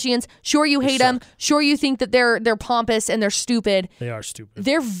Kardashians. Sure, you hate them. Sure, you think that they're pompous and they're stupid. They are stupid.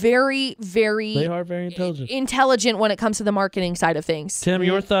 They're very, very. They are very intelligent. Intelligent when it comes to the marketing side of things. Tim,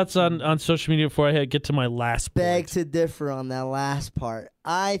 your thoughts on social media before I get to my last point? Beg to differ on that last part.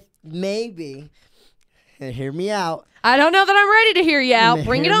 Hear me out. I don't know that I'm ready to hear you out.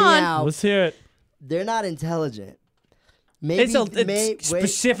 Bring it on. Let's hear it. They're not intelligent. Maybe it's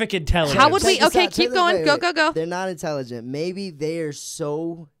specific intelligence. How would we? Okay, keep going. Go. They're not intelligent. Maybe they are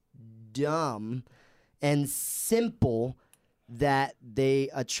so dumb and simple that they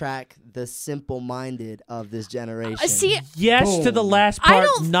attract the simple-minded of this generation. Yes to the last part,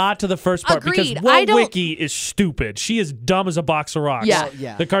 not to the first part. Agreed. Because Wiki is stupid. She is dumb as a box of rocks.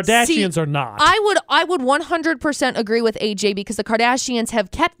 Yeah. The Kardashians are not. I would 100% agree with AJ because the Kardashians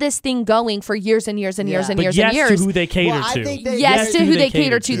have kept this thing going for years and years and years and years and years. Yes to who they cater to. Yes to who they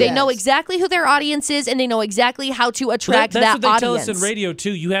cater to. They know exactly who their audience is, and they know exactly how to attract that audience. That's what they tell us in radio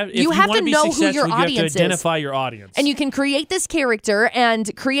too. You have to know who your audience is. You have to identify your audience, and you can create this character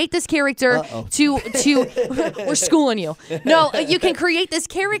to we're schooling you. No, you can create this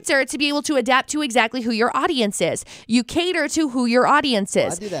character to be able to adapt to exactly who your audience is. You cater to who your audience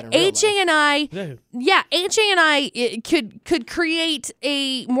is. I do that in real life. AJ and I could create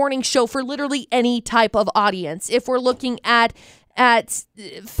a morning show for literally any type of audience. If we're looking at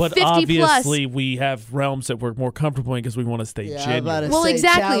 50 but obviously we have realms that we're more comfortable in because we want to stay genuine. Well,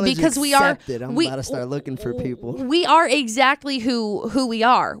 exactly, because we are. I'm about to start looking for people. We are exactly who we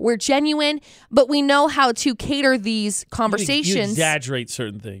are. We're genuine, but we know how to cater these conversations. You exaggerate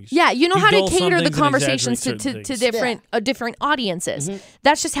certain things. Yeah, you know how to cater the conversations to different audiences. Mm-hmm.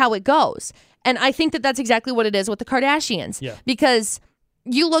 That's just how it goes. And I think that that's exactly what it is with the Kardashians. Yeah. Because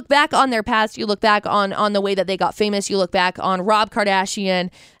you look back on their past, you look back on the way that they got famous, you look back on Rob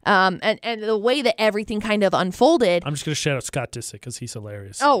Kardashian, and the way that everything kind of unfolded. I'm just going to shout out Scott Disick because he's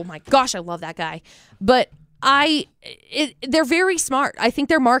hilarious. Oh my gosh, I love that guy. But they're very smart. I think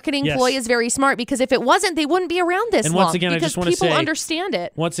their marketing ploy is very smart because if it wasn't, they wouldn't be around this long. And once again, I just want to say, people understand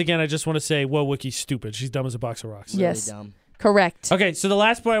it. Once again, I just want to say, well, Wiki's stupid. She's dumb as a box of rocks. Yes. Really dumb. Correct. Okay, so the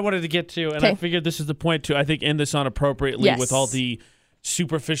last point I wanted to get to, and I figured this is the point to, I think, end this on appropriately with all the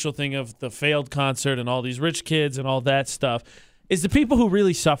superficial thing of the failed concert and all these rich kids and all that stuff, is the people who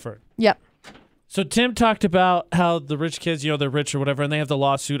really suffered. Yep. So Tim talked about how the rich kids, they're rich or whatever, and they have the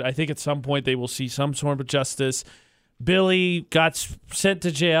lawsuit. I think at some point they will see some sort of justice. Billy got sent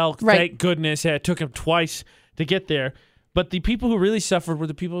to jail. Right. Thank goodness. It took him twice to get there. But the people who really suffered were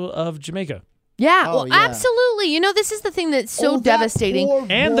the people of Jamaica. Yeah, Oh, well, yeah. absolutely. This is the thing that's so that devastating. poor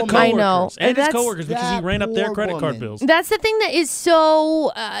And the woman. coworkers. I know. And his That's- coworkers because he that ran up their poor credit card woman. bills. That's the thing that is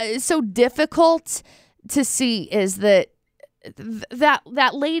so difficult to see is that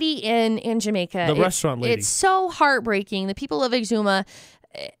that lady in Jamaica, The restaurant lady. It's so heartbreaking. The people of Exuma.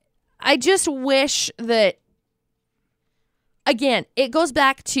 I just wish that. Again, it goes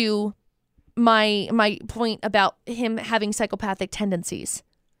back to my point about him having psychopathic tendencies.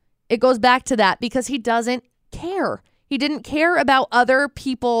 It goes back to that because he doesn't care. He didn't care about other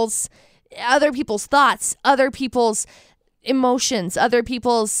people's thoughts, other people's emotions, other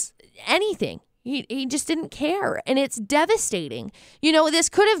people's anything. He just didn't care, and it's devastating. This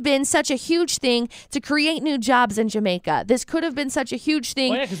could have been such a huge thing to create new jobs in Jamaica. This could have been such a huge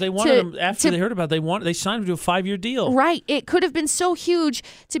thing. Oh, yeah, because they wanted him, after they heard about it, they signed him to a 5-year deal. Right. It could have been so huge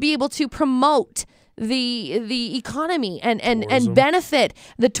to be able to promote the economy and benefit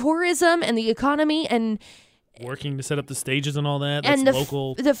the tourism and the economy and Working to set up the stages and all that. and That's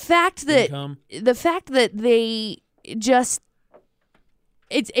local the fact that income. they just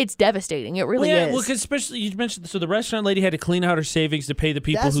it's devastating. It really Well, is. because especially you mentioned, so the restaurant lady had to clean out her savings to pay the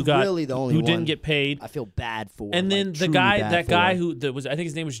people That's who got really the only who one didn't get paid. I feel bad for. And then like, the truly guy, bad that for. guy that was, I think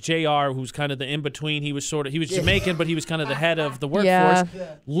his name was JR, who's kind of the in between. He was Jamaican, but he was kind of the head of the workforce.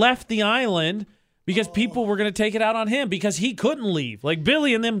 Yeah. Left the island because people were going to take it out on him because he couldn't leave. Like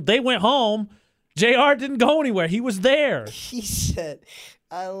Billy and them, they went home. JR didn't go anywhere. He was there. He said,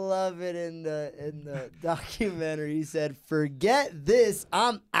 I love it in the documentary. He said, "Forget this,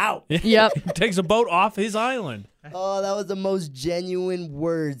 I'm out." Yep. He takes a boat off his island. Oh, that was the most genuine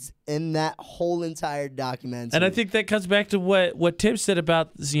words in that whole entire documentary. And I think that comes back to what Tim said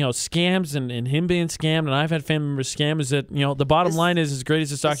about scams and him being scammed. And I've had family members scam. Is that the bottom line is, as great as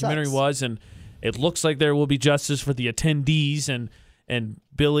this documentary sucks. was, and it looks like there will be justice for the attendees and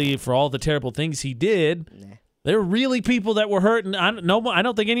Billy for all the terrible things he did. Nah. There were really people that were hurt, and I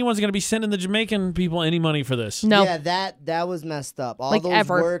don't think anyone's going to be sending the Jamaican people any money for this. No. Yeah, that was messed up. All Like those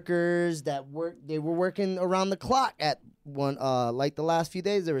ever. workers that they were working around the clock at one like the last few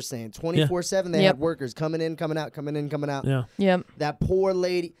days they were saying 24/7 they Yep. had workers coming in, coming out, coming in, coming out. Yeah. Yep. That poor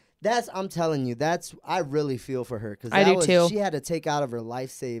lady. I'm telling you, I really feel for her because I do too. She had to take out of her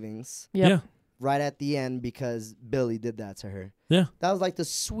life savings Yep. Yeah. right at the end because Billy did that to her. Yeah. That was like the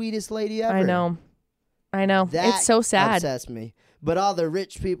sweetest lady ever. I know. That It's so sad. upsets me. But all the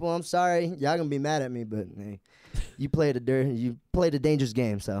rich people, I'm sorry, y'all gonna be mad at me, but hey, you played a dangerous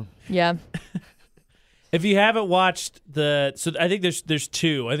game, so. Yeah. If you haven't watched so I think there's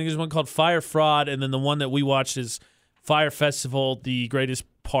two. I think there's one called Fyre Fraud, and then the one that we watched is Fyre Festival, the greatest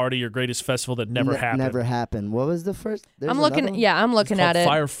party or greatest festival that never happened. Never happened. What was the first? There's I'm looking. another one? Yeah, I'm It's looking called at it.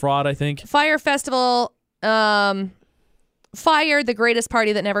 Fyre Fraud, I think. Fyre Festival. Fyre, the greatest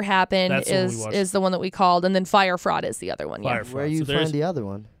party that never happened, That's the one we watched. is the one that we called, and then Fyre Fraud is the other one. Fyre Fraud. Where you So there's- find the other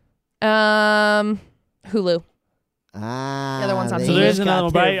one? Yeah. Hulu. Ah, The other one's on they So there is got another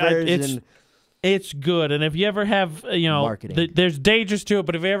one, but their it's version. It's good, and if you ever have, Marketing. there's dangers to it.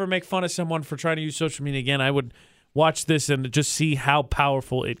 But if you ever make fun of someone for trying to use social media again, I would watch this and just see how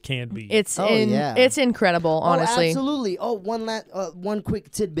powerful it can be. It's Oh, yeah. it's incredible, honestly. Oh, absolutely. Oh, one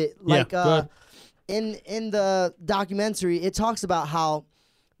quick tidbit. Yeah, Like go ahead. in the documentary, it talks about how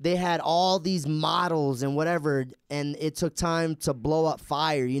they had all these models and whatever, and it took time to blow up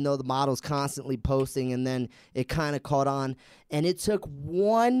Fyre. The models constantly posting, and then it kind of caught on. And it took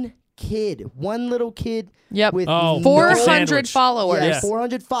one little kid Yep. with Oh, no- 400 sandwich. followers, Yeah,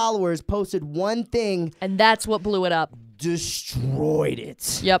 400 followers posted one thing, and that's what blew it up. destroyed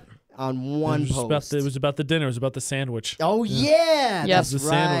it Yep. on one post. It was about the dinner. It was about the sandwich. Oh yeah, Yep. that's The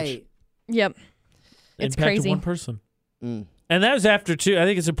sandwich. right. Yep. It's Impacted crazy. one person. Mm. And that was after, too. I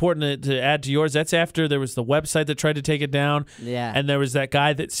think it's important to add to yours. That's after there was the website that tried to take it down. Yeah. And there was that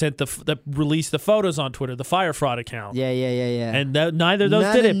guy that that released the photos on Twitter, the Fyre Fraud account. Yeah. And neither of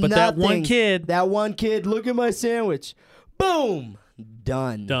those did it. But that one kid. That one kid, look at my sandwich. Boom.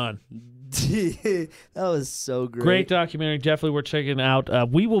 Done. That was so great. Great documentary. Definitely worth checking out.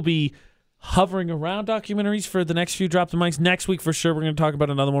 We will be hovering around documentaries for the next few Drop the Mics. Next week, for sure, we're going to talk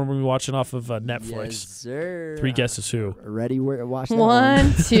about another one we'll be watching off of Netflix. Yes, sir. Three Guesses Who. Ready? Watch that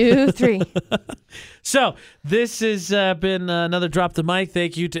 1, 2, 3. So, this has been another Drop the Mic.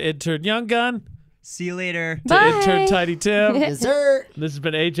 Thank you to intern Young Gun. See you later. Bye. To intern Tiny Tim. Dessert. This has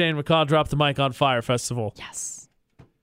been AJ and McCall Drop the Mic on Fyre Festival. Yes.